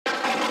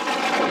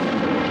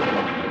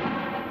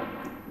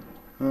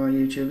Hi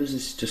YouTubers, this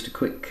is just a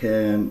quick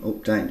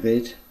update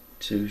vid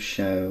to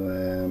show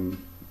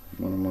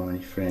one of my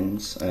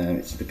friends.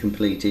 It's the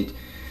completed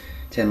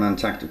 10-man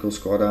tactical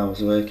squad I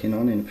was working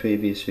on in a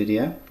previous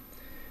video.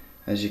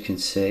 As you can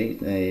see,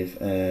 they've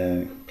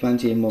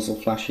plenty of muzzle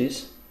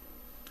flashes.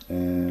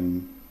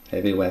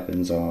 Heavy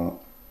weapons are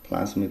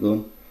plasma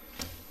gun,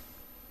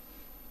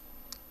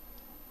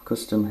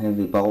 custom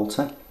heavy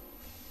bolter.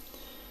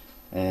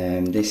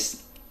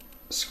 This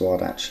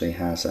squad actually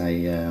has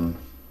a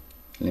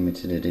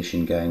limited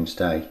edition Games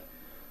Day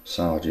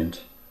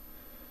Sergeant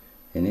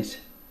in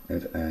it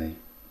of a,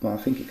 well, I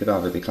think it could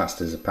either be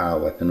classed as a power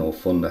weapon or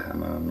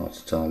Thunderhammer, I'm not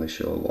entirely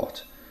sure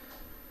what.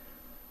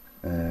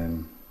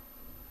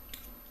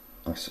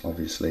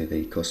 Obviously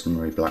the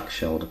customary black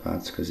shoulder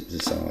pads because it's a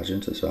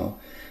sergeant as well.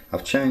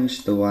 I've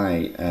changed the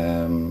way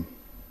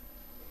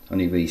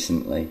only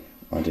recently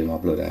I do my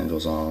Blood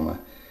Angels armour.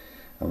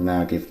 I've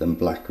now given them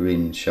black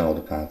rimmed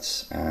shoulder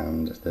pads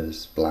and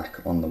there's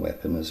black on the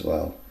weapon as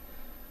well,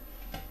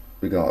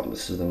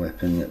 regardless of the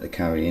weapon that they're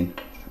carrying.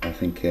 I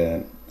think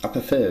I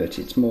prefer it.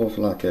 It's more of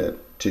like a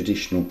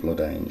traditional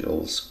Blood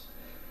Angels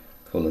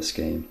colour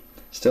scheme.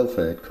 Still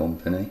third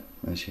company,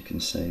 as you can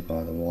see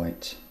by the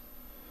white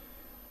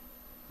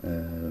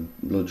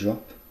blood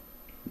drop.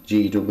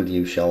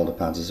 GW shoulder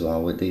pads as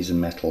well. With these are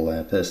metal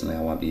there. Personally,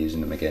 I won't be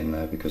using them again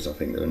though because I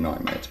think they're a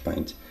nightmare to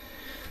paint.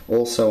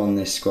 Also on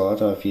this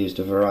squad, I've used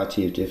a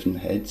variety of different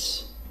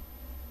heads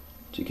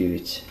to give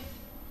it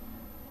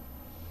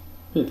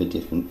a bit of a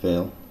different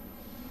feel.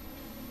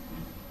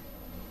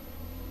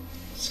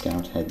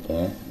 Scout head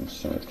there.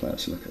 Let's have a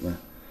close look at that.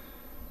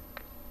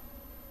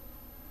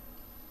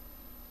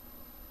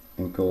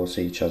 And of course,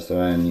 each has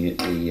their own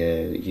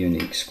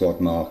unique squad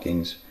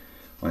markings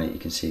on it. You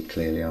can see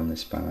clearly on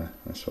this banner.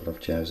 That's what I've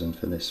chosen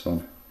for this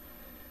one.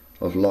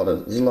 There's a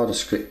lot of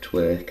script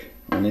work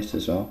on it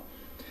as well.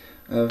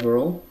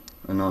 Overall,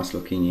 a nice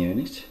looking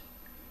unit.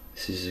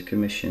 This is a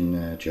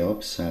commission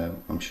job, so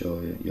I'm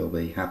sure you'll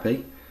be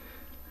happy.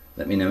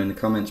 Let me know in the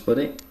comments,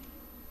 buddy.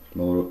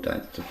 More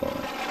updates to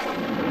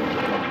follow.